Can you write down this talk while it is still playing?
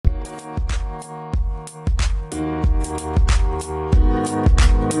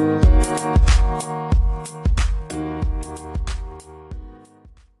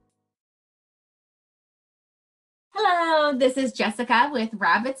this is Jessica with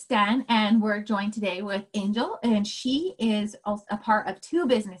Rabbit's Den, and we're joined today with Angel, and she is also a part of two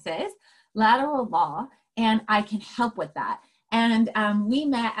businesses, Latterell Law, and I Can Help With That. And we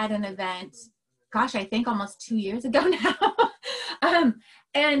met at an event, gosh, I think almost 2 years ago now.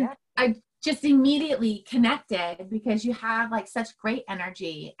 And I just immediately connected because you have like such great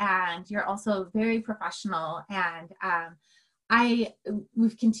energy, and you're also very professional. And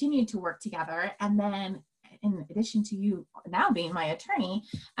we've continued to work together. And then in addition to you now being my attorney,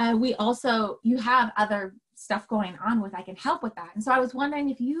 you have other stuff going on with I Can Help With That. And so I was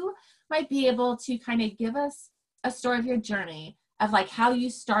wondering if you might be able to kind of give us a story of your journey of like how you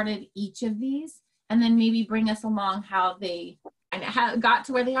started each of these, and then maybe bring us along how they got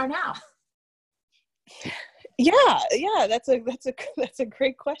to where they are now. Yeah, that's a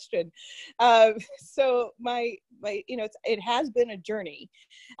great question. So my it has been a journey.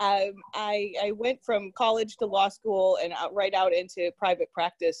 I went from college to law school and right out into private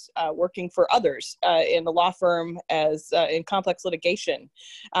practice, working for others in the law firm as in complex litigation,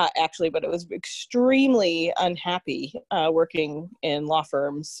 actually. But it was extremely unhappy working in law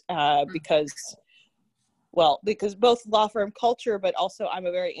firms because both law firm culture, but also I'm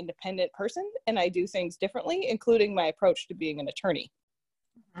a very independent person and I do things differently, including my approach to being an attorney.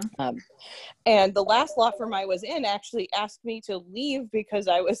 And the last law firm I was in actually asked me to leave because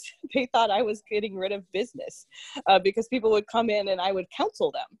they thought I was getting rid of business, because people would come in and I would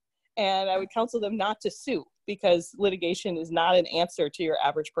counsel them, and I would counsel them not to sue because litigation is not an answer to your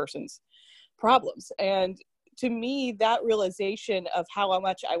average person's problems. And to me, that realization of how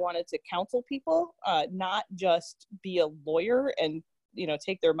much I wanted to counsel people, not just be a lawyer and,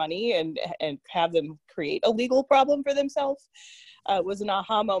 take their money and have them create a legal problem for themselves, was an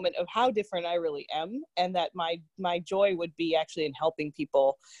aha moment of how different I really am, and that my joy would be actually in helping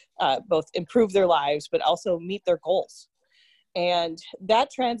people both improve their lives, but also meet their goals. And that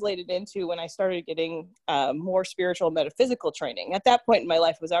translated into when I started getting more spiritual metaphysical training. At that point in my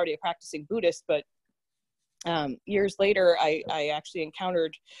life, I was already a practicing Buddhist, but years later, I actually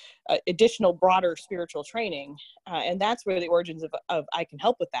encountered additional broader spiritual training. And that's where the origins of I Can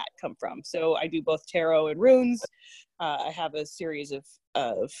Help With That come from. So I do both tarot and runes. I have a series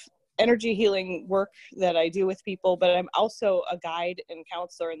of energy healing work that I do with people, but I'm also a guide and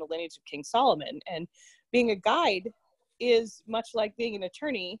counselor in the lineage of King Solomon. And being a guide is much like being an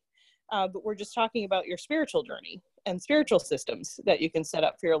attorney, but we're just talking about your spiritual journey and spiritual systems that you can set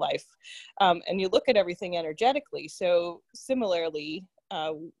up for your life. And you look at everything energetically. So similarly,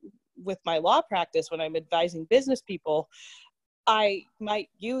 with my law practice, when I'm advising business people, I might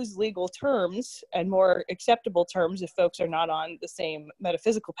use legal terms and more acceptable terms if folks are not on the same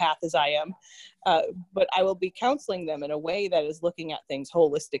metaphysical path as I am, but I will be counseling them in a way that is looking at things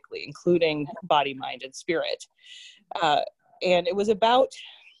holistically, including body, mind, and spirit. And it was about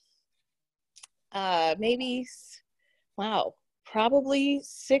probably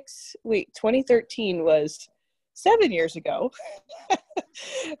 2013 was 7 years ago.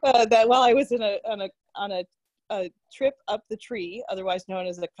 That while I was on a trip up the tree, otherwise known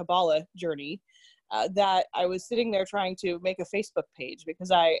as the Kabbalah journey, that I was sitting there trying to make a Facebook page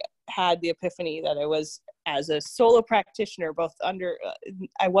because I had the epiphany that I was, as a solo practitioner,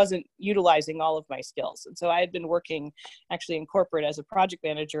 I wasn't utilizing all of my skills. And so I had been working actually in corporate as a project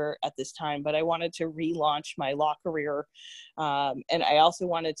manager at this time, but I wanted to relaunch my law career. And I also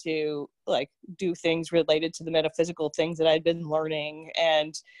wanted to do things related to the metaphysical things that I'd been learning.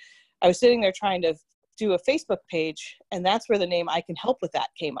 And I was sitting there trying to do a Facebook page, and that's where the name I Can Help With That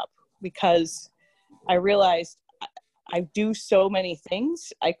came up, because I realized I do so many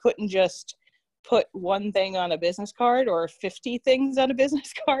things. I couldn't just put one thing on a business card or 50 things on a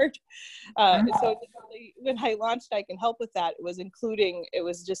business card. So when I launched I Can Help With That, it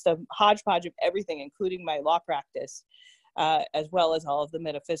was just a hodgepodge of everything, including my law practice, as well as all of the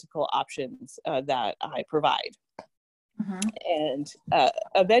metaphysical options that I provide. Mm-hmm. And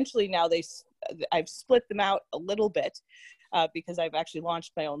eventually now I've split them out a little bit, because I've actually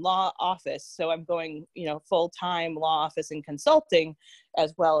launched my own law office. So I'm going, full-time law office and consulting,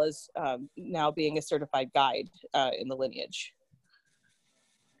 as well as now being a certified guide in the lineage.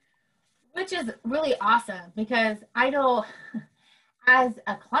 Which is really awesome, because I know as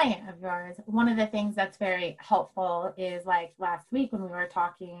a client of yours, one of the things that's very helpful is like last week when we were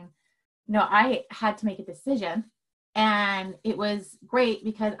talking, I had to make a decision, and it was great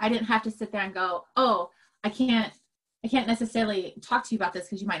because I didn't have to sit there and go, oh, I can't necessarily talk to you about this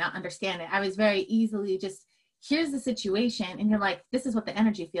because you might not understand it. I was very easily just, here's the situation. And you're like, this is what the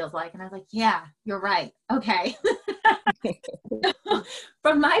energy feels like. And I was like, yeah, you're right. Okay.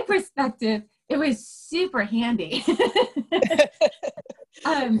 From my perspective, It was super handy.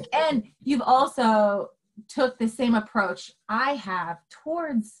 And you've also took the same approach I have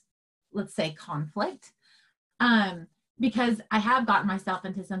towards, let's say, conflict. Um, because I have gotten myself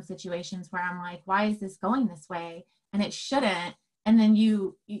into some situations where I'm like, why is this going this way? And it shouldn't. And then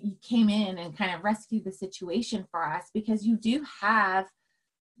you came in and kind of rescued the situation for us, because you do have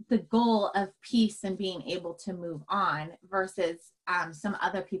the goal of peace and being able to move on versus some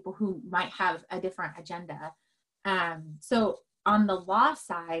other people who might have a different agenda. So on the law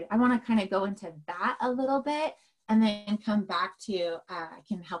side, I want to kind of go into that a little bit and then come back to, I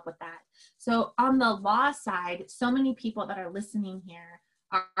can help with that. So on the law side, so many people that are listening here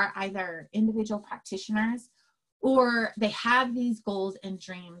are either individual practitioners, or they have these goals and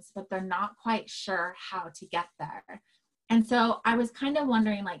dreams, but they're not quite sure how to get there. And so I was kind of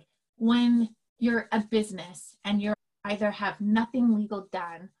wondering, like, when you're a business and you're either have nothing legal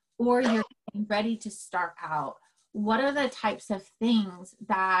done or you're ready to start out, what are the types of things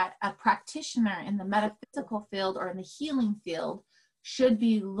that a practitioner in the metaphysical field or in the healing field should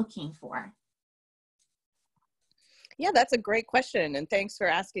be looking for? Yeah, that's a great question. And thanks for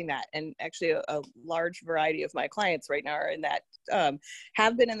asking that. And actually a large variety of my clients right now are in that,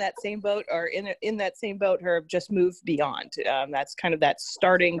 have been in that same boat, or in that same boat, or have just moved beyond. That's kind of that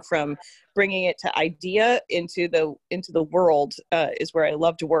starting from bringing it to idea into the world is where I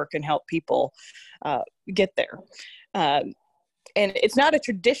love to work and help people get there. And it's not a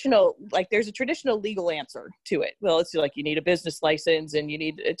traditional, like there's a traditional legal answer to it. Well, it's like you need a business license and you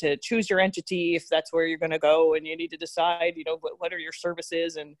need to choose your entity if that's where you're going to go, and you need to decide, what are your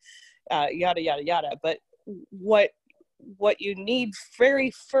services and yada, yada, yada. But what you need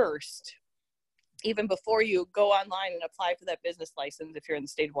very first, even before you go online and apply for that business license, if you're in the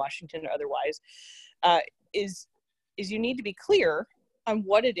state of Washington or otherwise, is you need to be clear on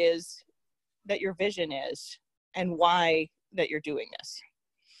what it is that your vision is and why that you're doing this.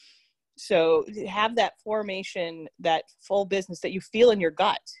 So have that formation, that full business that you feel in your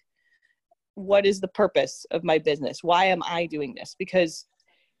gut. What is the purpose of my business? Why am I doing this? Because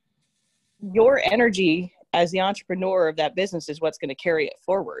your energy as the entrepreneur of that business is what's going to carry it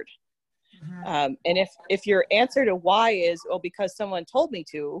forward. And if your answer to why is, because someone told me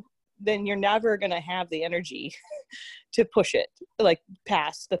to, then you're never going to have the energy to push it, like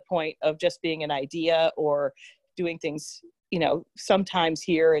past the point of just being an idea or doing things, sometimes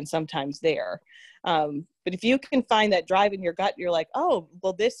here and sometimes there. But if you can find that drive in your gut, you're like, oh,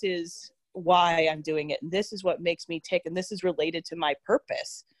 well, this is why I'm doing it. And this is what makes me tick. And this is related to my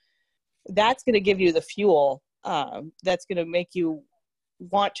purpose. That's going to give you the fuel. That's going to make you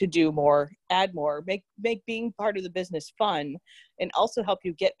want to do more, add more, make being part of the business fun, and also help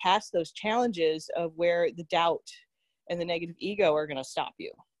you get past those challenges of where the doubt and the negative ego are going to stop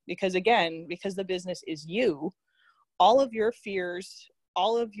you. Because again, because the business is you, all of your fears,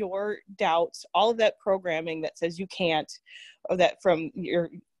 all of your doubts, all of that programming that says you can't, or that from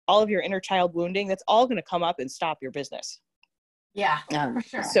all of your inner child wounding, that's all going to come up and stop your business. Yeah, for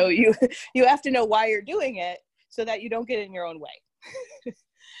sure. So you have to know why you're doing it so that you don't get in your own way.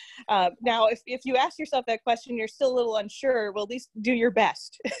 Now, if you ask yourself that question, you're still a little unsure, well, at least do your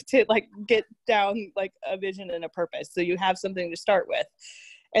best to get down a vision and a purpose. So you have something to start with.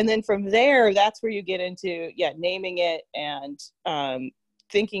 And then from there, that's where you get into, naming it and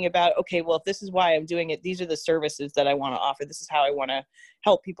thinking about, okay, well, if this is why I'm doing it, these are the services that I want to offer. This is how I want to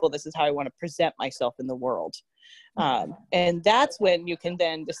help people. This is how I want to present myself in the world. And that's when you can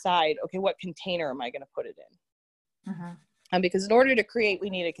then decide, okay, what container am I going to put it in? Because in order to create, we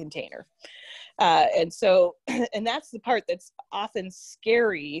need a container. And that's the part that's often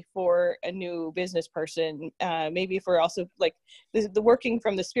scary for a new business person. Maybe for also the working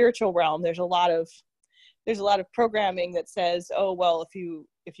from the spiritual realm, there's a lot of programming that says, oh, well,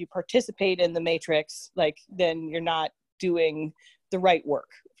 if you participate in the matrix, then you're not doing the right work,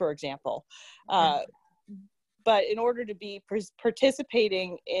 for example. But in order to be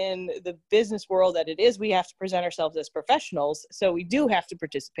participating in the business world that it is, we have to present ourselves as professionals. So we do have to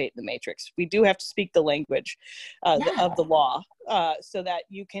participate in the matrix. We do have to speak the language of the law so that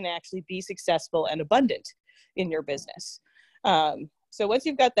you can actually be successful and abundant in your business. So once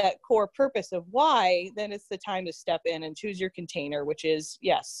you've got that core purpose of why, then it's the time to step in and choose your container, which is,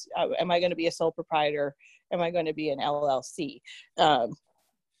 yes, am I going to be a sole proprietor? Am I going to be an LLC?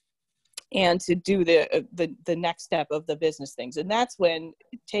 And to do the next step of the business things. And that's when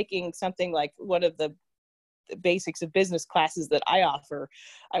taking something like one of the basics of business classes that I offer,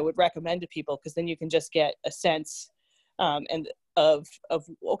 I would recommend to people, because then you can just get a sense and of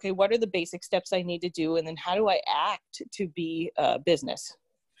okay, what are the basic steps I need to do, and then how do I act to be a business?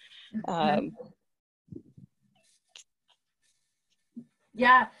 Um,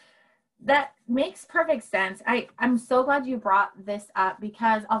 Yeah, that makes perfect sense. I'm so glad you brought this up,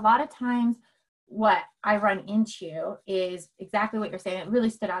 because a lot of times what I run into is exactly what you're saying. It really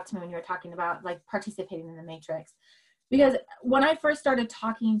stood out to me when you were talking about like participating in the matrix. Because when I first started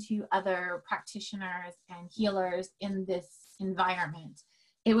talking to other practitioners and healers in this environment,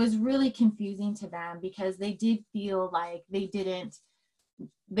 it was really confusing to them, because they did feel like they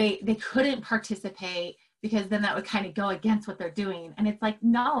couldn't participate, because then that would kind of go against what they're doing. And it's like,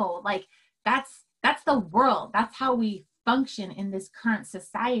 no, like that's the world. That's how we function in this current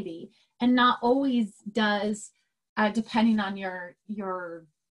society. And not always does, depending on your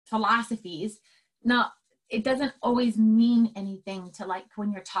philosophies, not it doesn't always mean anything to, like, when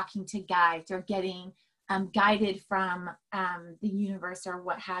you're talking to guides or getting guided from the universe or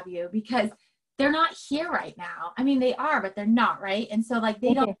what have you, because they're not here right now. I mean, they are, but they're not, right? And so like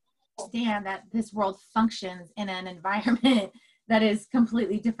they don't understand that this world functions in an environment that is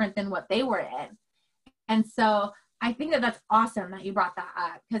completely different than what they were in. And so I think that that's awesome that you brought that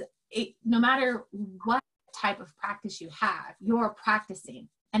up, because no matter what type of practice you have, you're practicing.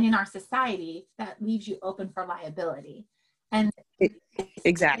 And in our society, that leaves you open for liability. And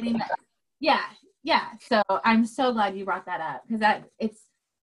exactly. Yeah. So I'm so glad you brought that up, because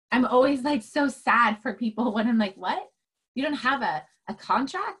I'm always like so sad for people when I'm like, what? You don't have a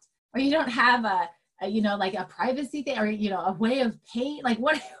contract, or you don't have a like a privacy thing, or, a way of pay. Like,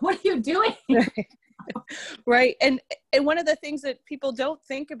 what are you doing? Right. And one of the things that people don't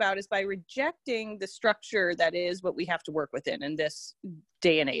think about is by rejecting the structure that is what we have to work within in this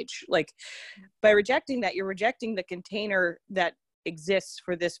day and age. Like, by rejecting that, you're rejecting the container that exists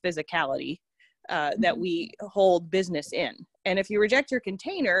for this physicality that we hold business in. And if you reject your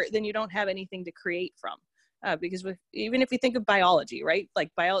container, then you don't have anything to create from. Because even if you think of biology, right?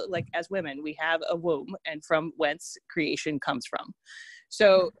 Like as women, we have a womb, and from whence creation comes from.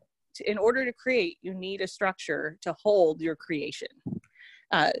 So in order to create, you need a structure to hold your creation.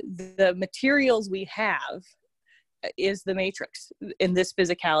 The materials we have is the matrix in this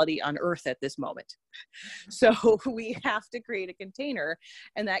physicality on earth at this moment. So we have to create a container,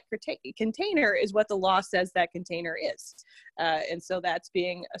 and that container is what the law says that container is. And so that's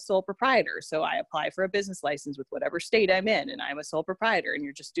being a sole proprietor. So I apply for a business license with whatever state I'm in, and I'm a sole proprietor, and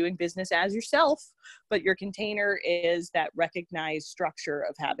you're just doing business as yourself, but your container is that recognized structure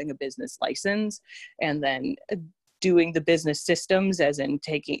of having a business license, and then doing the business systems, as in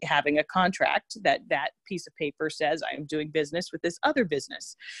having a contract that piece of paper says I'm doing business with this other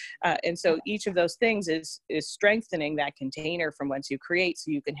business. And so each of those things is strengthening that container from whence you create,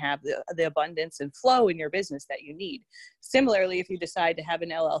 so you can have the abundance and flow in your business that you need. Similarly, if you decide to have an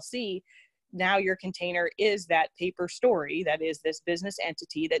LLC, now your container is that paper story that is this business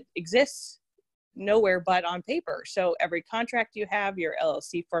entity that exists nowhere but on paper. So every contract you have, your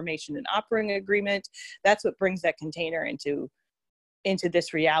LLC formation and operating agreement, that's what brings that container into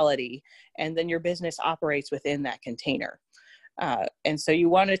this reality. And then your business operates within that container. And so you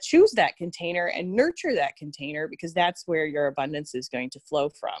want to choose that container and nurture that container, because that's where your abundance is going to flow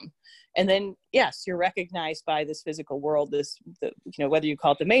from. And then, yes, you're recognized by this physical world, whether you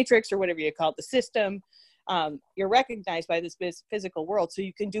call it the matrix or whatever you call it, the system, you're recognized by this physical world, so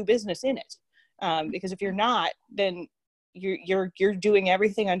you can do business in it. Because if you're not, then you're doing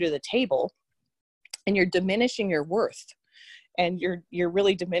everything under the table, and you're diminishing your worth, and you're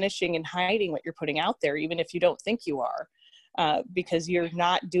really diminishing and hiding what you're putting out there, even if you don't think you are, because you're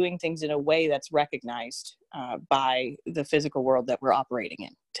not doing things in a way that's recognized by the physical world that we're operating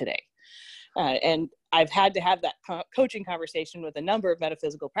in today. And I've had to have that coaching conversation with a number of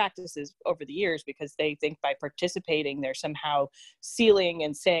metaphysical practices over the years, because they think by participating, they're somehow sealing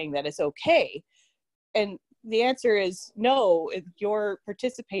and saying that it's okay. And the answer is no, your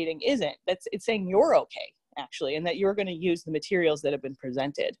participating isn't. It's saying you're okay, actually, and that you're going to use the materials that have been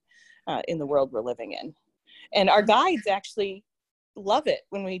presented in the world we're living in. And our guides actually love it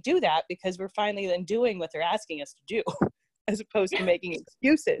when we do that, because we're finally then doing what they're asking us to do, as opposed to making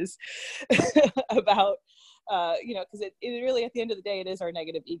excuses about, because it really, at the end of the day, it is our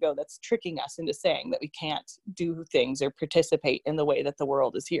negative ego that's tricking us into saying that we can't do things or participate in the way that the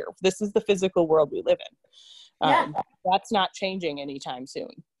world is here. This is the physical world we live in. That's not changing anytime soon.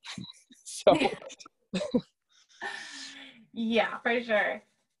 So. Yeah, for sure.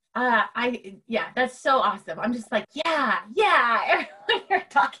 That's so awesome. I'm just like, yeah. Everyone you're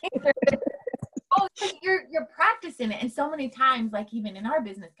talking through it. Oh, you're practicing it. And so many times, like even in our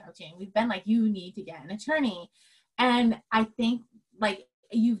business coaching, we've been like, you need to get an attorney. And I think like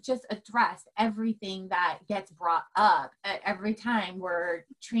you've just addressed everything that gets brought up at every time we're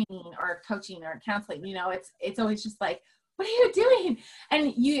training or coaching or counseling. You know, it's always just like, what are you doing?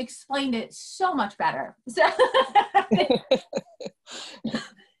 And you explained it so much better. So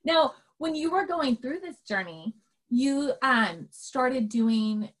now, when you were going through this journey, you started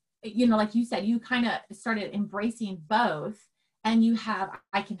doing, you know, like you said, you kind of started embracing both, and you have,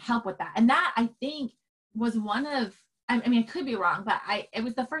 I can help with that. And that, I think, was one of, I mean, I could be wrong, but it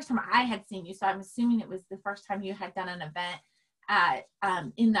was the first time I had seen you. So I'm assuming it was the first time you had done an event at,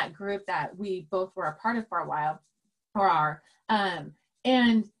 in that group that we both were a part of for a while, or are.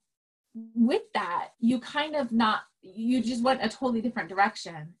 And with that, you kind of you just went a totally different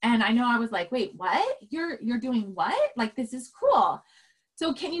direction. And I know I was like, wait, what? You're doing what? Like, this is cool.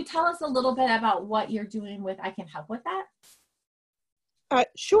 So can you tell us a little bit about what you're doing with I Can Help with that?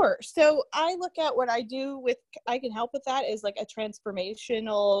 Sure. So I look at what I do with I Can Help with that is like a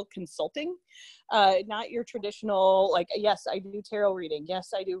transformational consulting, not your traditional, like, yes, I do tarot reading.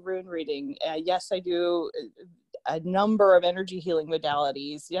 Yes, I do rune reading. Yes, I do a number of energy healing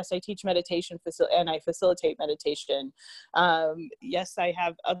modalities. Yes, I teach meditation and I facilitate meditation. Yes, I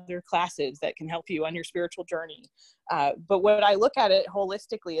have other classes that can help you on your spiritual journey. But what I look at it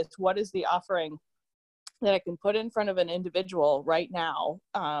holistically is, what is the offering that I can put in front of an individual right now?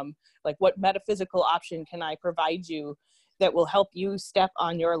 Like, what metaphysical option can I provide you that will help you step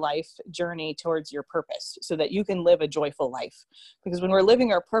on your life journey towards your purpose, so that you can live a joyful life? Because when we're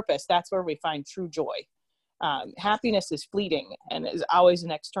living our purpose, that's where we find true joy. Happiness is fleeting and is always an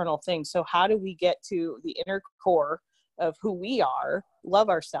external thing. So how do we get to the inner core of who we are, love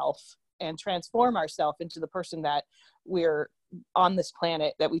ourselves, and transform ourselves into the person that we're on this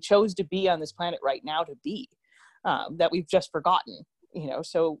planet, that we chose to be on this planet right now to be, that we've just forgotten, you know?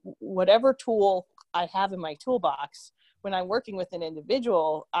 So whatever tool I have in my toolbox, when I'm working with an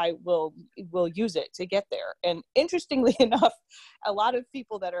individual, I will use it to get there. And interestingly enough, a lot of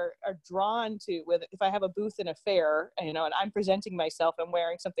people that are drawn to, if I have a booth in a fair, you know, and I'm presenting myself, I'm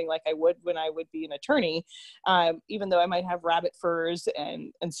wearing something like I would when I would be an attorney, even though I might have rabbit furs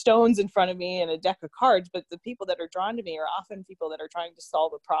and stones in front of me and a deck of cards, but the people that are drawn to me are often people that are trying to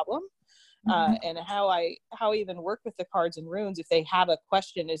solve a problem. And how I even work with the cards and runes, if they have a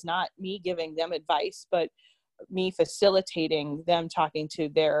question, is not me giving them advice, but me facilitating them talking to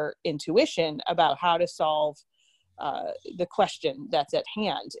their intuition about how to solve the question that's at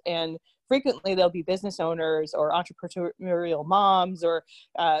hand. And frequently there'll be business owners or entrepreneurial moms or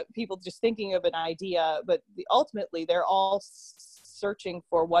people just thinking of an idea, but ultimately they're all searching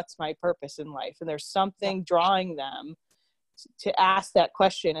for what's my purpose in life. And there's something drawing them to ask that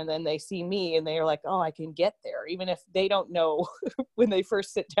question, and then they see me and they're like, oh, I can get there, even if they don't know when they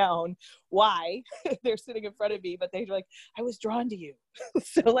first sit down why they're sitting in front of me, but they're like, I was drawn to you.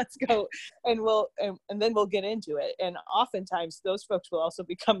 So let's go, and then we'll get into it. And oftentimes those folks will also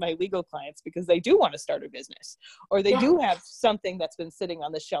become my legal clients, because they do want to start a business, or they do have something that's been sitting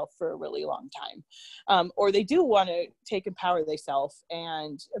on the shelf for a really long time, or they do want to take and power themselves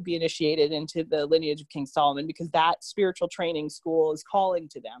and be initiated into the lineage of King Solomon, because that spiritual training school is calling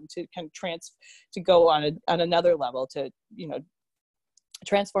to them to kind of to go on another level, to, you know,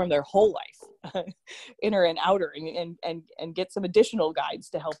 transform their whole life, inner and outer, and get some additional guides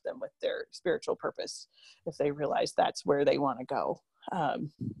to help them with their spiritual purpose if they realize that's where they want to go.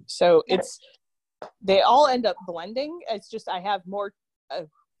 So they all end up blending. It's just, I have more, I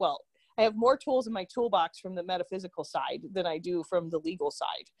have more tools in my toolbox from the metaphysical side than I do from the legal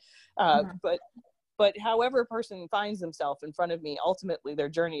side. But however a person finds themselves in front of me, ultimately their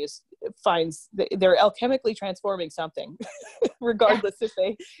journey they're alchemically transforming something, regardless if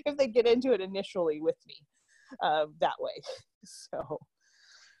they get into it initially with me that way. So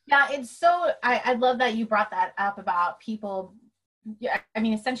yeah, it's so, I love that you brought that up about people. Yeah, I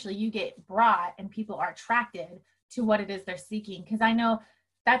mean, essentially you get brought and people are attracted to what it is they're seeking. Because I know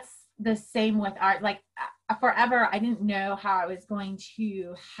that's the same with art. Like forever, I didn't know how I was going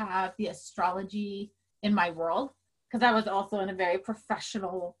to have the astrology in my world, because I was also in a very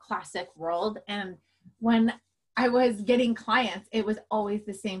professional classic world. And when I was getting clients, it was always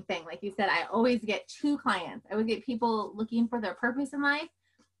the same thing. Like you said, I always get two clients. I would get people looking for their purpose in life,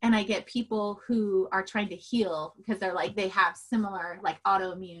 and I get people who are trying to heal because they're like, they have similar, like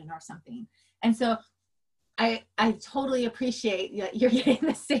autoimmune or something. And so I totally appreciate that you're getting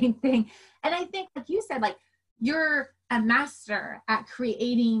the same thing. And I think, like you said, like, you're a master at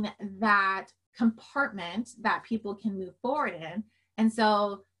creating that compartment that people can move forward in. And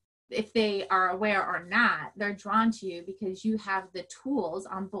so if they are aware or not, they're drawn to you because you have the tools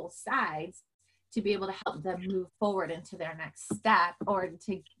on both sides to be able to help them move forward into their next step, or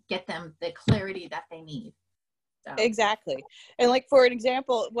to get them the clarity that they need. So. Exactly. And like, for an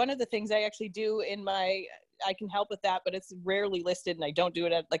example, one of the things I actually do in my, I can help with that, but it's rarely listed, and I don't do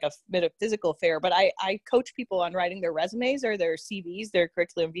it at like a metaphysical fair, but I coach people on writing their resumes or their CVs, their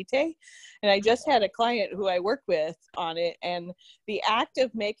curriculum vitae. And I just had a client who I work with on it, and the act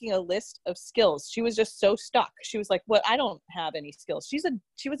of making a list of skills, she was just so stuck. She was like, well, I don't have any skills.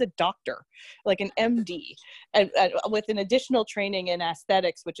 She was a doctor, like an MD, and with an additional training in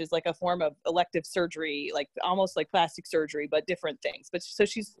aesthetics, which is like a form of elective surgery, like almost like plastic surgery, but different things. But so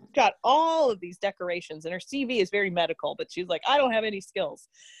she's got all of these decorations, and her CV is very medical, but she's like, I don't have any skills.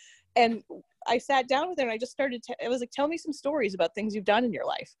 And I sat down with her and I just started, I was like, tell me some stories about things you've done in your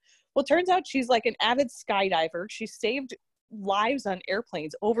life. Well, it turns out she's like an avid skydiver. She saved lives on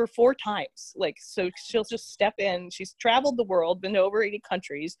airplanes over 4 times. Like, so she'll just step in. She's traveled the world, been to over 80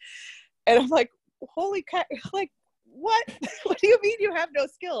 countries. And I'm like, holy crap, like, what? What do you mean you have no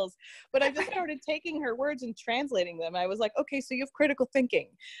skills? But I just started taking her words and translating them. I was like, okay, so you have critical thinking.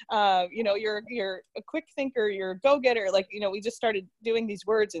 You know, you're a quick thinker, you're a go-getter. Like, you know, we just started doing these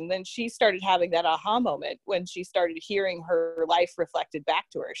words, and then she started having that aha moment when she started hearing her life reflected back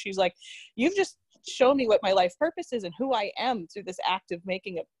to her. She's like, you've just shown me what my life purpose is and who I am through this act of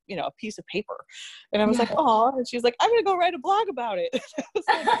making a piece of paper. And I was like, oh, and she's like, I'm gonna go write a blog about it. I was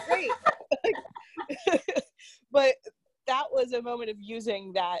like, great. But that was a moment of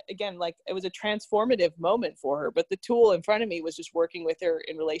using that, again, like it was a transformative moment for her, but the tool in front of me was just working with her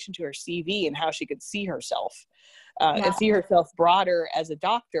in relation to her CV and how she could see herself and see herself broader as a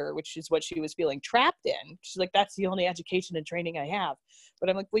doctor, which is what she was feeling trapped in. She's like, that's the only education and training I have. But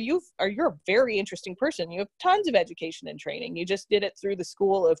I'm like, well, you're a very interesting person. You have tons of education and training. You just did it through the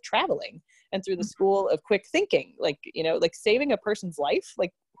school of traveling and through the school of quick thinking, like, you know, like saving a person's life,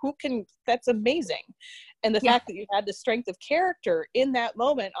 like that's amazing. And the fact that you had the strength of character in that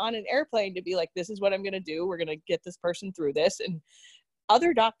moment on an airplane to be like, this is what I'm going to do. We're going to get this person through this. And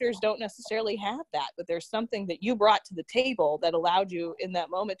other doctors don't necessarily have that, but there's something that you brought to the table that allowed you in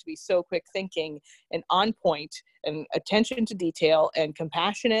that moment to be so quick thinking and on point and attention to detail and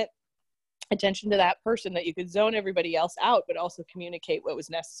compassionate attention to that person, that you could zone everybody else out, but also communicate what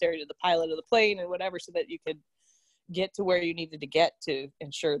was necessary to the pilot of the plane and whatever, so that you could get to where you needed to get to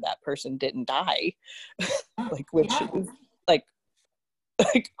ensure that person didn't die. Like, which is like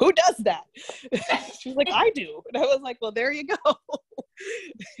who does that? She's like, I do. And I was like, well, there you go.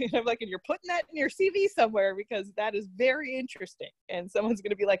 And I'm like, and you're putting that in your CV somewhere, because that is very interesting. And someone's going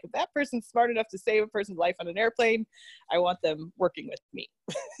to be like, if that person's smart enough to save a person's life on an airplane, I want them working with me.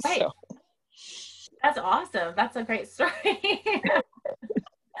 Right. So. That's awesome. That's a great story.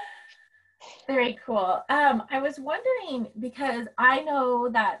 Very cool. I was wondering, because I know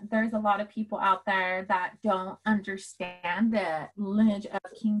that there's a lot of people out there that don't understand the lineage of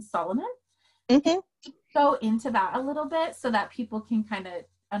King Solomon. Mm-hmm. Go into that a little bit so that people can kind of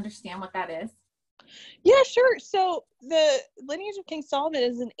understand what that is. Yeah, sure. So the lineage of King Solomon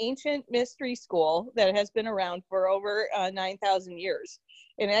is an ancient mystery school that has been around for over 9,000 years.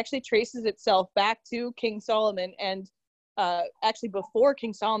 And it actually traces itself back to King Solomon, and actually before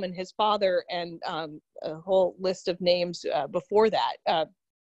King Solomon, his father, and a whole list of names before that.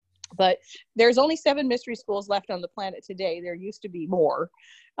 But there's only 7 mystery schools left on the planet today. There used to be more.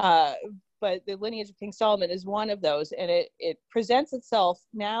 But the lineage of King Solomon is one of those, and it presents itself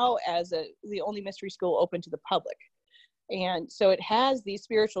now as the only mystery school open to the public. And so it has these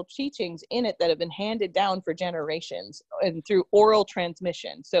spiritual teachings in it that have been handed down for generations and through oral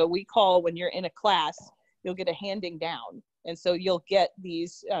transmission. So we call, when you're in a class, you'll get a handing down. And so you'll get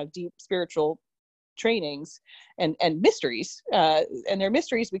these deep spiritual trainings and mysteries. And they're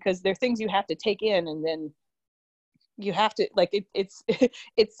mysteries because they're things you have to take in, and then you have to, like,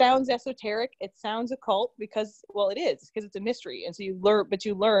 it sounds esoteric, it sounds occult, because, well, it is, because it's a mystery. And so you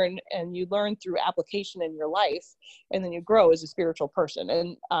learn through application in your life, and then you grow as a spiritual person.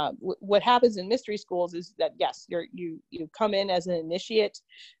 And what happens in mystery schools is that, yes, you come in as an initiate.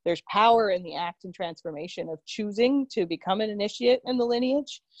 There's power in the act and transformation of choosing to become an initiate in the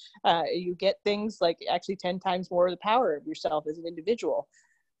lineage. You get things like actually 10 times more of the power of yourself as an individual,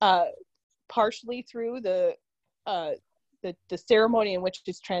 partially through the ceremony in which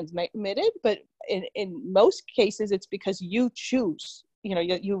it's transmitted, but in most cases it's because you choose.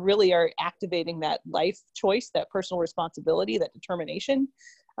 You really are activating that life choice, that personal responsibility, that determination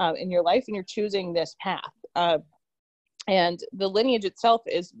in your life, and you're choosing this path. And the lineage itself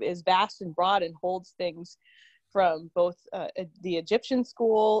is vast and broad and holds things from both the Egyptian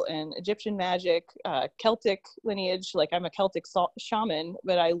school and Egyptian magic, Celtic lineage. Like I'm a Celtic shaman,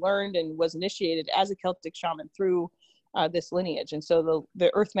 but I learned and was initiated as a Celtic shaman through this lineage. And so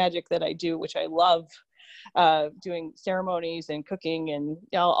the earth magic that I do, which I love, doing ceremonies and cooking and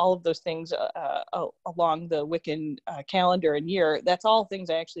all of those things along the Wiccan calendar and year, that's all things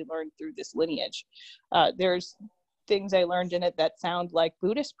I actually learned through this lineage. There's things I learned in it that sound like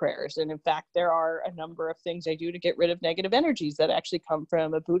Buddhist prayers. And in fact, there are a number of things I do to get rid of negative energies that actually come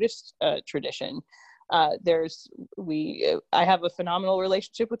from a Buddhist tradition. I have a phenomenal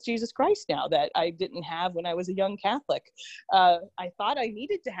relationship with Jesus Christ now that I didn't have when I was a young Catholic. I thought I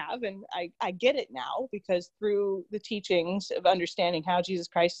needed to have, and I get it now, because through the teachings of understanding how Jesus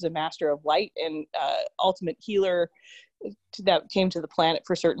Christ is a master of light and ultimate healer that came to the planet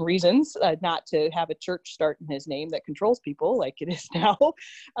for certain reasons, not to have a church start in his name that controls people like it is now.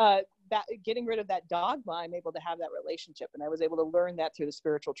 That getting rid of that dogma, I'm able to have that relationship, and I was able to learn that through the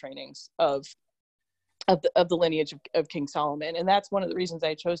spiritual trainings of the lineage of King Solomon. And that's one of the reasons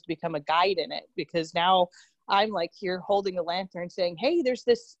I chose to become a guide in it, because now I'm like here holding a lantern saying, hey, there's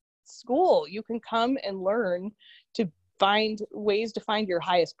this school you can come and learn to find ways to find your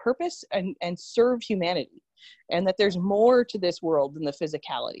highest purpose and serve humanity, and that there's more to this world than the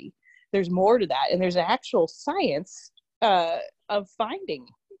physicality. There's more to that, and there's an actual science of finding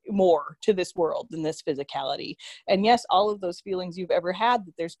more to this world than this physicality. And yes, all of those feelings you've ever had,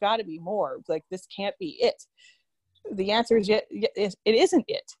 that there's got to be more, like this can't be it. The answer is it isn't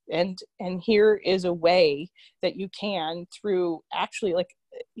it. And here is a way that you can, through actually, like,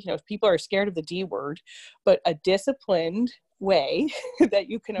 people are scared of the D word, but a disciplined way that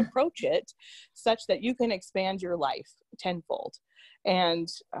you can approach it such that you can expand your life tenfold. And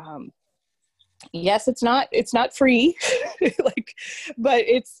yes, it's not free, but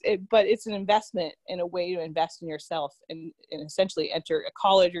it's an investment, in a way to invest in yourself and essentially enter a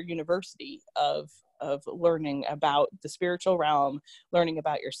college or university of learning about the spiritual realm, learning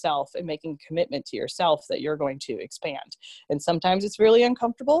about yourself, and making a commitment to yourself that you're going to expand. And sometimes it's really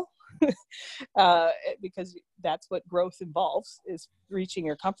uncomfortable, because that's what growth involves, is reaching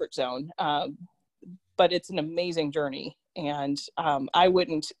your comfort zone. But it's an amazing journey, and I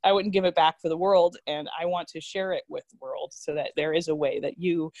wouldn't give it back for the world, and I want to share it with the world so that there is a way that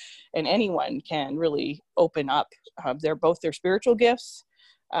you and anyone can really open up their spiritual gifts,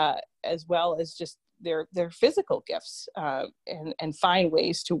 as well as just their physical gifts, and find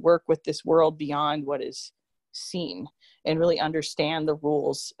ways to work with this world beyond what is seen, and really understand the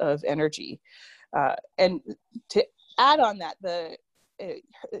rules of energy. And to add on that, the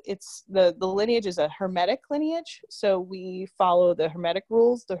lineage is a hermetic lineage, so we follow the hermetic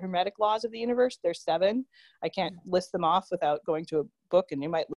rules, the hermetic laws of the universe. There's 7. I can't list them off without going to a book, and you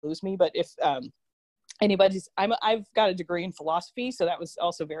might lose me, but if I've got a degree in philosophy, so that was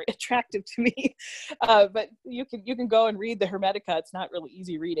also very attractive to me. But you can go and read the Hermetica. It's not really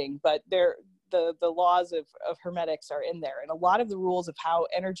easy reading, but the laws of hermetics are in there, and a lot of the rules of how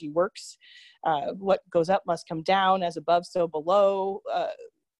energy works, what goes up must come down, as above so below,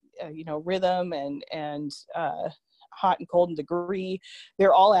 rhythm and hot and cold and degree,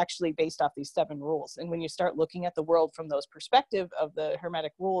 they're all actually based off these 7 rules. And when you start looking at the world from those perspective of the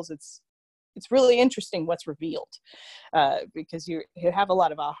hermetic rules, it's really interesting what's revealed, because you have a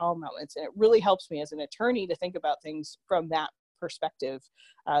lot of aha moments, and it really helps me as an attorney to think about things from that perspective,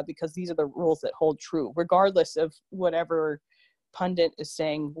 because these are the rules that hold true, regardless of whatever pundit is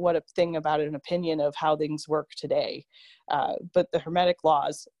saying what a thing about an opinion of how things work today. But the hermetic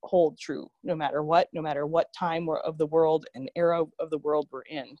laws hold true no matter what time of the world and era of the world we're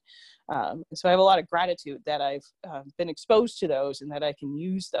in. So I have a lot of gratitude that I've been exposed to those, and that I can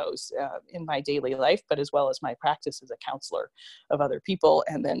use those in my daily life, but as well as my practice as a counselor of other people,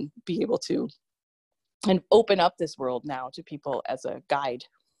 and then be able to and open up this world now to people as a guide.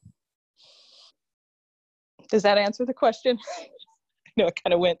 Does that answer the question? No, it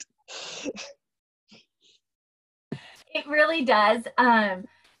kind of went. It really does. And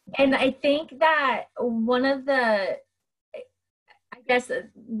I think that one of the, I guess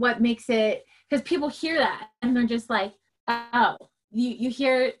what makes it, because people hear that and they're just like, oh, you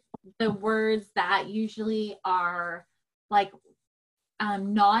hear the words that usually are like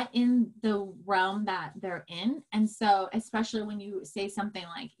not in the realm that they're in. And so, especially when you say something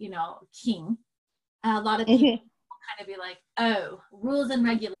like, king, a lot of people kind of be like, oh, rules and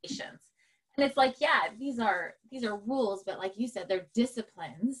regulations. And it's like, yeah, these are rules, but like you said, they're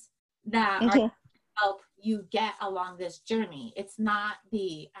disciplines that are going to help you get along this journey. It's not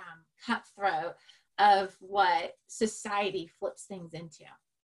the cutthroat of what society flips things into.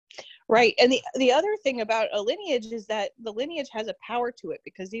 Right. And the other thing about a lineage is that the lineage has a power to it,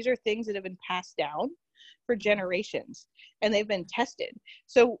 because these are things that have been passed down for generations and they've been tested.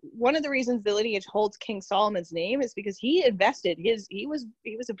 So one of the reasons the lineage holds King Solomon's name is because he invested he was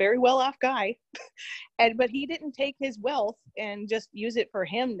a very well-off guy, but he didn't take his wealth and just use it for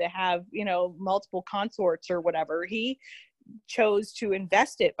him to have, multiple consorts or whatever. He chose to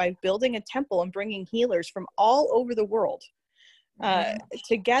invest it by building a temple and bringing healers from all over the world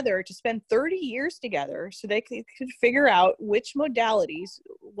together to spend 30 years together, so they could figure out which modalities,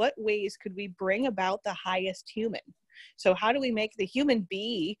 what ways could we bring about the highest human. So how do we make the human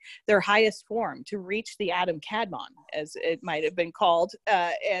be their highest form to reach the Adam Kadmon, as it might have been called,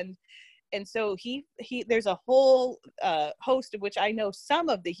 and so he there's a whole host of which I know some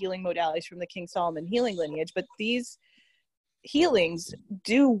of the healing modalities from the King Solomon healing lineage, but these healings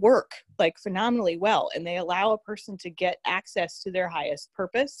do work like phenomenally well, and they allow a person to get access to their highest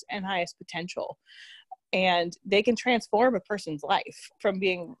purpose and highest potential, and they can transform a person's life from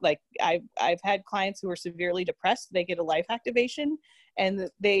being like, I've had clients who are severely depressed, they get a life activation, and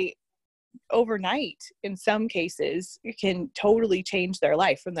they overnight in some cases can totally change their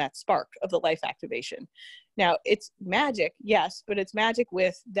life from that spark of the life activation. Now it's magic, yes, but it's magic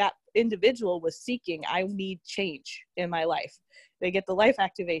with that individual was seeking, I need change in my life. They get the life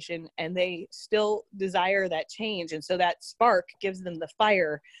activation and they still desire that change, and so that spark gives them the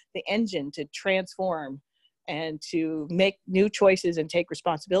fire, the engine to transform and to make new choices and take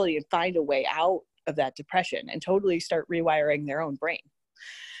responsibility and find a way out of that depression and totally start rewiring their own brain.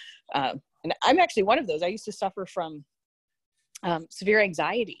 And I'm actually one of those. I used to suffer from severe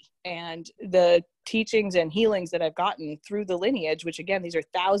anxiety, and the teachings and healings that I've gotten through the lineage, which again, these are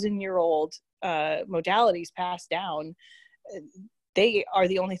 1,000-year-old modalities passed down, they are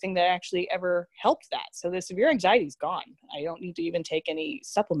the only thing that actually ever helped that. So the severe anxiety is gone. I don't need to even take any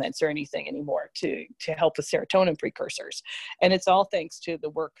supplements or anything anymore to help with serotonin precursors. And it's all thanks to the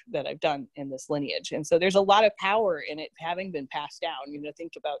work that I've done in this lineage. And so there's a lot of power in it having been passed down.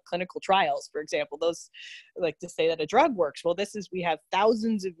 Think about clinical trials, for example. Those like to say that a drug works. Well, we have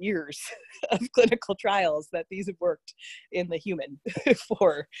thousands of years of clinical trials that these have worked in the human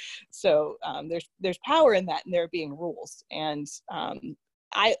for. So there's power in that, and there being rules. And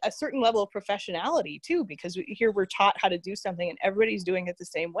a certain level of professionality too, because here we're taught how to do something and everybody's doing it the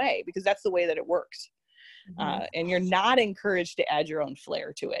same way because that's the way that it works. Mm-hmm. And you're not encouraged to add your own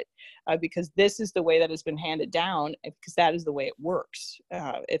flair to it because this is the way that has been handed down, because that is the way it works.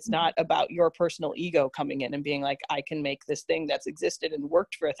 It's not about your personal ego coming in and being like, I can make this thing that's existed and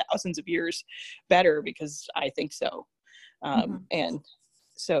worked for thousands of years better because I think so. And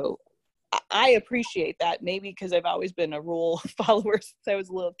so I appreciate that, maybe because I've always been a rule follower since I was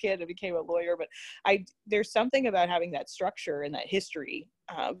a little kid and became a lawyer, but there's something about having that structure and that history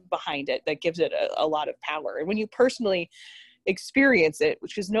behind it that gives it a lot of power. And when you personally experience it,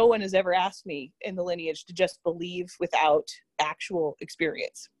 which is no one has ever asked me in the lineage to just believe without actual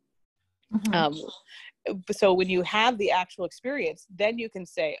experience. So when you have the actual experience, then you can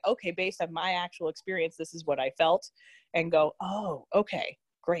say, okay, based on my actual experience, this is what I felt, and go, oh, okay,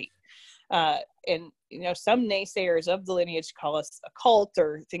 great. And some naysayers of the lineage call us a cult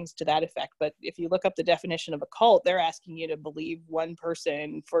or things to that effect. But if you look up the definition of a cult, they're asking you to believe one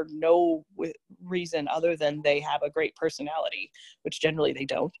person for no reason other than they have a great personality, which generally they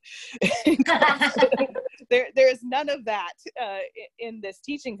don't. There is none of that in this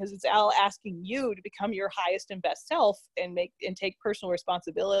teaching, because it's all asking you to become your highest and best self and take personal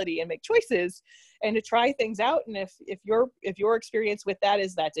responsibility and make choices and to try things out. And if your experience with that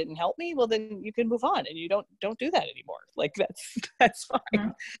is that didn't help me, well, then you can move on and you don't do that anymore. Like that's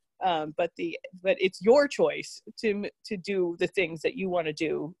fine. But it's your choice to do the things that you want to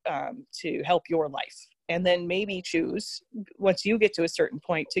do to help your life. And then maybe choose, once you get to a certain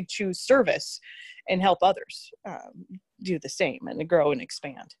point, to choose service and help others do the same and to grow and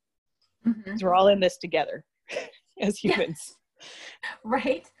expand. Because we're all in this together as humans.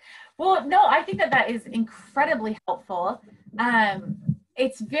 Right. Well, no, I think that is incredibly helpful.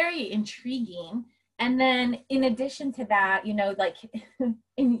 It's very intriguing. And then in addition to that, like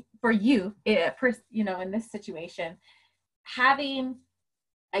for you, in this situation, having,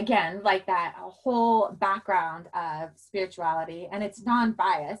 again, like that whole background of spirituality, and it's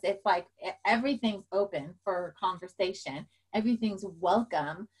non-biased. It's like everything's open for conversation. Everything's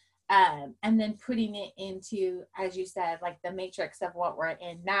welcome. And then putting it into, as you said, like the matrix of what we're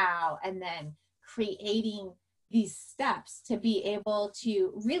in now, and then creating these steps to be able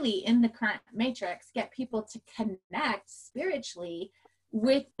to really, in the current matrix, get people to connect spiritually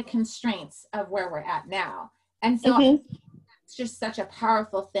with the constraints of where we're at now. And so it's just such a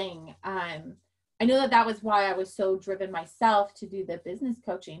powerful thing. I know that was why I was so driven myself to do the business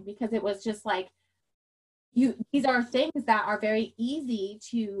coaching, because it was just like, these are things that are very easy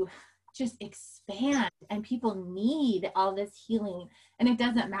to just expand, and people need all this healing. And it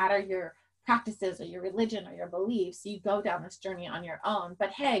doesn't matter your practices or your religion or your beliefs, you go down this journey on your own.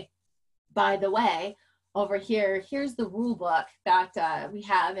 But hey, by the way, over here, here's the rule book that we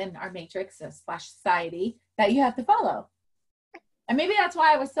have in our matrix slash society that you have to follow. And maybe that's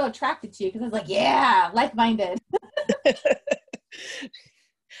why I was so attracted to you, because I was like, yeah, like-minded.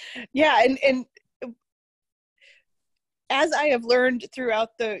 Yeah. And as I have learned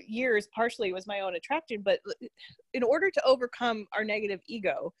throughout the years, partially it was my own attraction, but in order to overcome our negative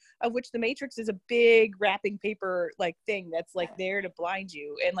ego, of which the matrix is a big wrapping paper like thing that's like there to blind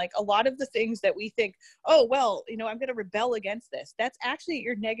you. And like a lot of the things that we think, oh, well, you know, I'm going to rebel against this. That's actually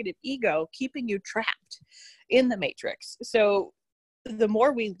your negative ego keeping you trapped in the matrix. So the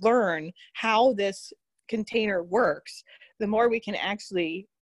more we learn how this container works, the more we can actually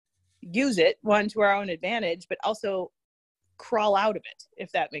use it, one, to our own advantage, but also crawl out of it,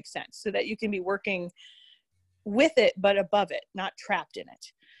 if that makes sense, so that you can be working with it but above it, not trapped in it.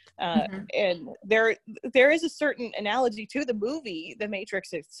 And there is a certain analogy to the movie The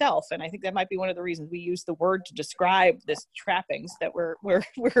Matrix itself, and I think that might be one of the reasons we use the word to describe this trappings that we're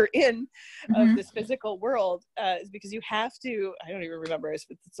in of this physical world, is because you have to, I don't even remember if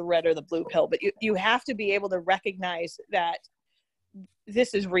it's the red or the blue pill, but you have to be able to recognize that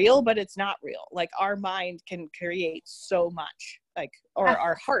this is real, but it's not real. Like our mind can create so much, like, or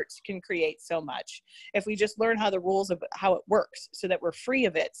our hearts can create so much if we just learn how the rules of how it works, so that we're free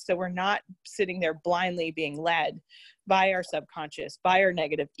of it. So we're not sitting there blindly being led by our subconscious, by our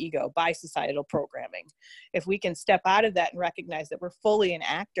negative ego, by societal programming. If we can step out of that and recognize that we're fully an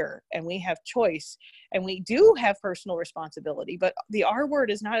actor and we have choice and we do have personal responsibility, but the R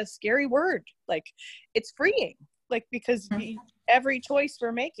word is not a scary word. Like, it's freeing. Like, because every choice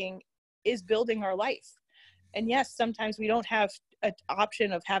we're making is building our life. And yes, sometimes we don't have an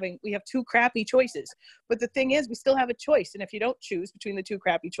option of we have two crappy choices, but the thing is, we still have a choice. And if you don't choose between the two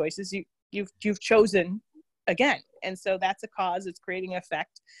crappy choices, you've chosen again. And so that's a cause, it's creating an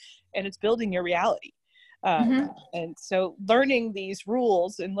effect, and it's building your reality. And so learning these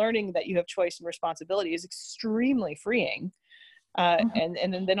rules and learning that you have choice and responsibility is extremely freeing.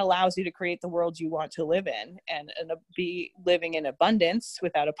 And then allows you to create the world you want to live in, and be living in abundance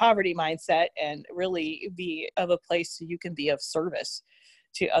without a poverty mindset, and really be of a place so you can be of service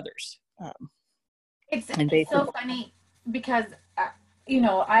to others. It's so funny because, you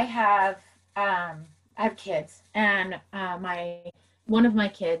know, I have kids, and one of my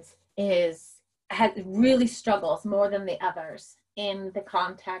kids has really struggles more than the others in the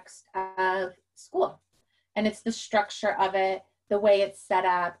context of school, and it's the structure of it, the way it's set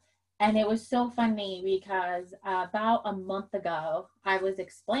up. And it was so funny because about a month ago, I was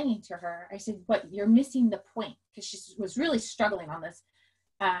explaining to her, I said, but you're missing the point, because she was really struggling on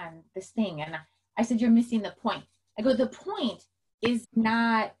this thing. And I said, you're missing the point. I go, the point is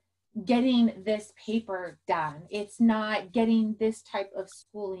not getting this paper done. It's not getting this type of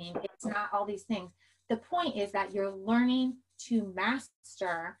schooling. It's not all these things. The point is that you're learning to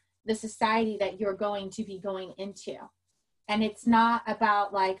master the society that you're going to be going into. And it's not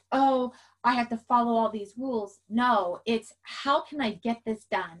about like, oh, I have to follow all these rules. No, it's how can I get this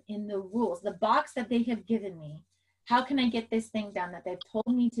done in the rules, the box that they have given me? How can I get this thing done that they've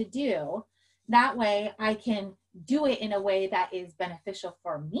told me to do? That way I can do it in a way that is beneficial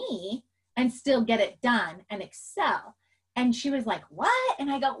for me and still get it done and excel. And she was like, what?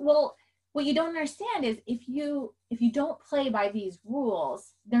 And I go, well, what you don't understand is if you don't play by these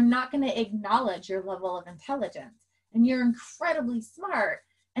rules, they're not going to acknowledge your level of intelligence. And you're incredibly smart.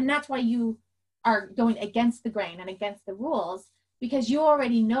 And that's why you are going against the grain and against the rules, because you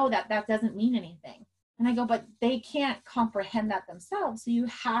already know that that doesn't mean anything. And I go, but they can't comprehend that themselves. So you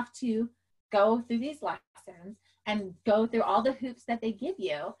have to go through these lessons and go through all the hoops that they give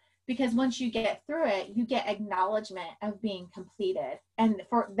you, because once you get through it, you get acknowledgement of being completed. And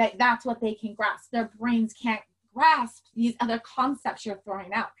for that's what they can grasp. Their brains can't grasp these other concepts you're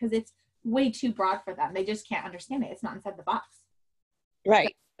throwing out, because it's way too broad for them. They just can't understand it. It's not inside the box.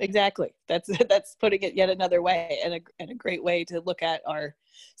 Right. Exactly. That's putting it yet another way, and a great way to look at our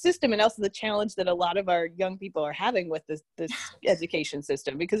system, and also the challenge that a lot of our young people are having with this education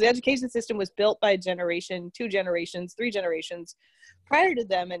system, because the education system was built by a generation, 2 generations, 3 generations prior to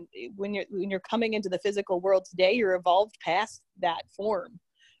them. And when you're coming into the physical world today, you're evolved past that form.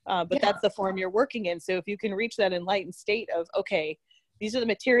 But that's the form you're working in. So if you can reach that enlightened state of, okay, these are the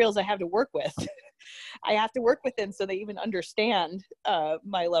materials I have to work with. I have to work within so they even understand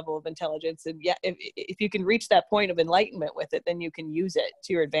my level of intelligence. And yeah, if you can reach that point of enlightenment with it, then you can use it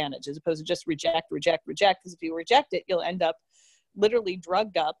to your advantage, as opposed to just reject. Because if you reject it, you'll end up literally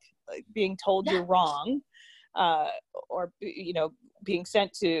drugged up, being told you're wrong, or being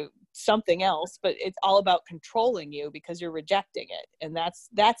sent to something else. But it's all about controlling you because you're rejecting it, and that's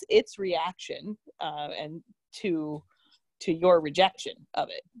its reaction, and to your rejection of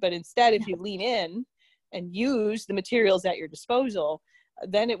it. But instead, if you lean in and use the materials at your disposal,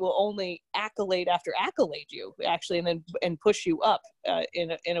 then it will only accolade after accolade you, actually, and push you up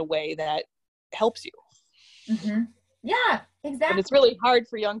in a way that helps you. Mm-hmm. Yeah, exactly. But it's really hard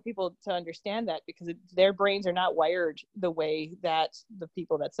for young people to understand that, because their brains are not wired the way that the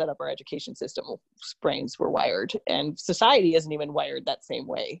people that set up our education system's brains were wired, and society isn't even wired that same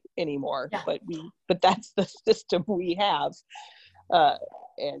way anymore. Yeah. But that's the system we have,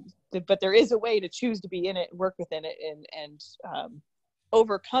 but there is a way to choose to be in it, work within it, and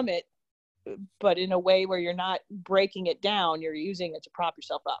overcome it, but in a way where you're not breaking it down, you're using it to prop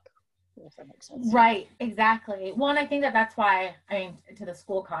yourself up. If that makes sense. Right, exactly. Well, and I think that's why, to the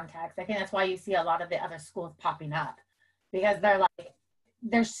school context, I think that's why you see a lot of the other schools popping up, because they're like,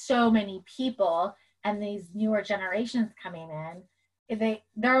 there's so many people, and these newer generations coming in,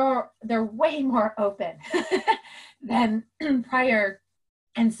 they're way more open than prior,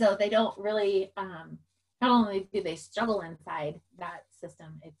 and so they don't really, not only do they struggle inside that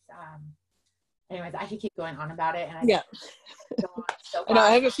system, it's anyways, I could keep going on about it, and I know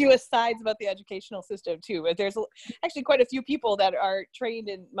I have a few asides about the educational system too, but there's actually quite a few people that are trained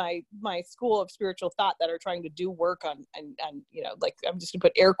in my school of spiritual thought that are trying to do work on, and like, I'm just gonna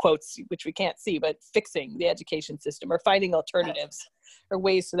put air quotes, which we can't see, but fixing the education system, or finding alternatives or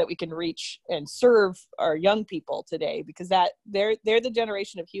ways so that we can reach and serve our young people today, because that they're the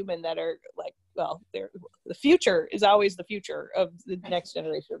generation of human that are like, well, the future is always the future of the next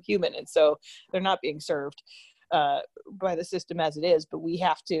generation of human, and so they're not being served by the system as it is. But we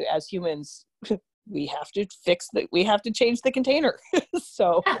have to, as humans, we have to change the container.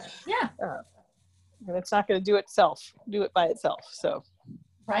 So and it's not going to do it by itself. So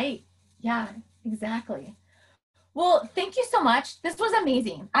right, yeah, exactly. Well, thank you so much. This was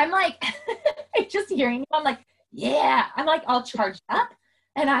amazing. I'm like, just hearing you, I'm like, yeah, I'm like all charged up,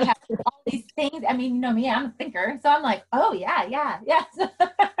 and I have all these things. I mean, you know me, I'm a thinker, so I'm like, oh yeah.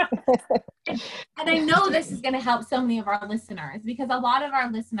 And I know this is going to help so many of our listeners, because a lot of our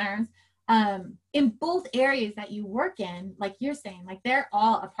listeners, in both areas that you work in, like you're saying, like they're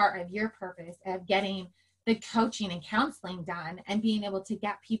all a part of your purpose of getting the coaching and counseling done, and being able to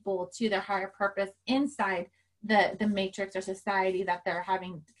get people to their higher purpose inside the matrix or society that they're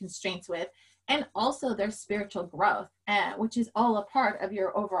having constraints with, and also their spiritual growth, which is all a part of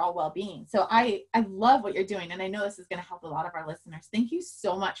your overall well-being. So I love what you're doing, and I know this is going to help a lot of our listeners. Thank you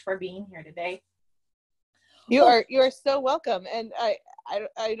so much for being here today. You are so welcome. And I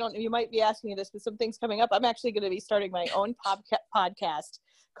don't know, you might be asking me this, but something's coming up. I'm actually going to be starting my own podcast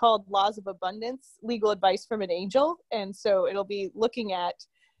called Laws of Abundance, Legal Advice from an Angel. And so it'll be looking at,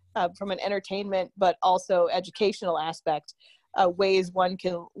 from an entertainment, but also educational aspect, ways one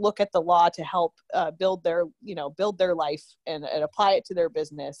can look at the law to help build their life and apply it to their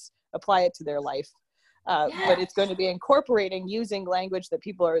business, apply it to their life. But it's going to be incorporating, using language that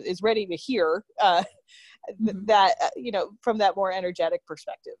people is ready to hear, that from that more energetic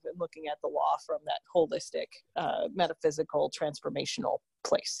perspective, and looking at the law from that holistic, metaphysical, transformational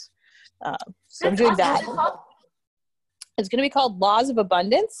place. So I'm doing that. It's going to be called Laws of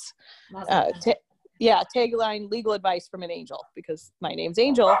Abundance. Tagline, legal advice from an angel, because my name's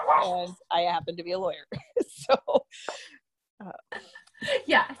Angel and I happen to be a lawyer. So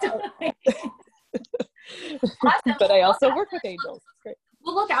totally. Awesome. But I also work with angels. It's great.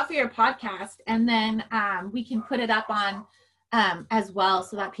 We'll look out for your podcast, and then we can put it up on as well,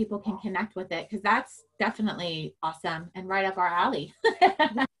 so that people can connect with it, because that's definitely awesome and right up our alley.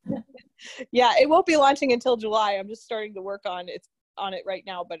 Yeah, it won't be launching until July. I'm just starting to work on it right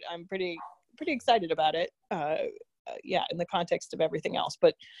now, but I'm pretty excited about it. In the context of everything else,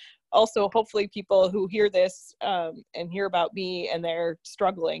 but also hopefully people who hear this and hear about me and they're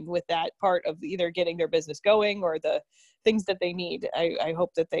struggling with that part of either getting their business going or the things that they need, I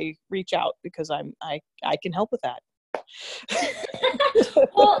hope that they reach out, because I can help with that.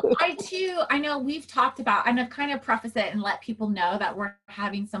 Well, I know we've talked about, and I've kind of prefaced it and let people know that we're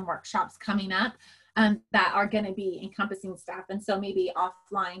having some workshops coming up that are going to be encompassing stuff. And so maybe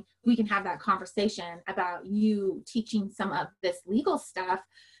offline, we can have that conversation about you teaching some of this legal stuff,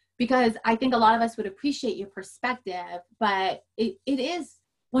 because I think a lot of us would appreciate your perspective, but it is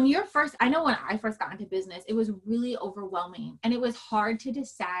when you're first, I know when I first got into business, it was really overwhelming and it was hard to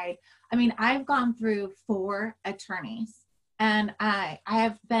decide. I mean, I've gone through 4 attorneys, and I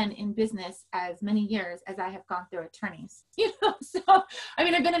have been in business as many years as I have gone through attorneys, so, I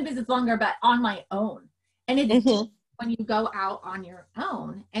mean, I've been in business longer, but on my own. And it's Mm-hmm. when you go out on your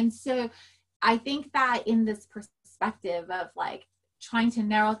own. And so I think that in this perspective of like trying to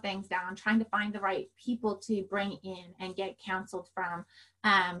narrow things down, trying to find the right people to bring in and get counseled from,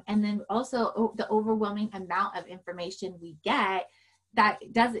 and then also the overwhelming amount of information we get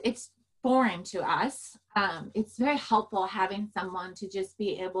it's foreign to us. It's very helpful having someone to just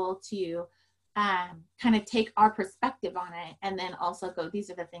be able to kind of take our perspective on it and then also go, these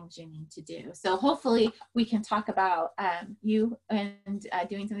are the things you need to do. So hopefully we can talk about you and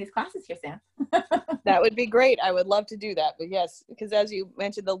doing some of these classes here soon. That would be great. I would love to do that. But yes, because as you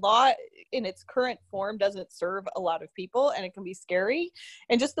mentioned, the law in its current form doesn't serve a lot of people, and it can be scary.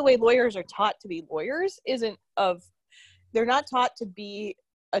 And just the way lawyers are taught to be lawyers they're not taught to be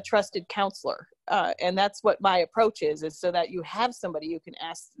a trusted counselor. And that's what my approach is so that you have somebody you can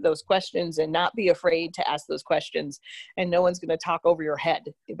ask those questions and not be afraid to ask those questions, and no one's going to talk over your head.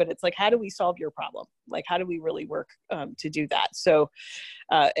 But it's like, how do we solve your problem? Like, how do we really work to do that? So,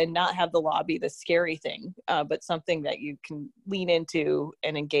 and not have the law be the scary thing, but something that you can lean into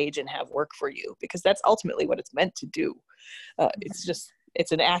and engage and have work for you, because that's ultimately what it's meant to do.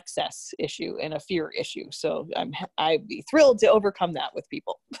 It's an access issue and a fear issue. So I'd be thrilled to overcome that with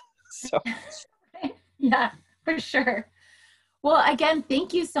people. So. Yeah, for sure. Well, again,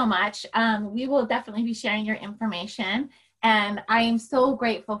 thank you so much. We will definitely be sharing your information, and I am so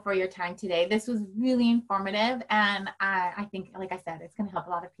grateful for your time today. This was really informative, and I think, like I said, it's going to help a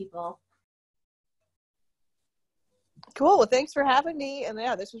lot of people. Cool. Well, thanks for having me. And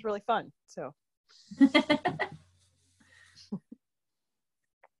yeah, this was really fun. So.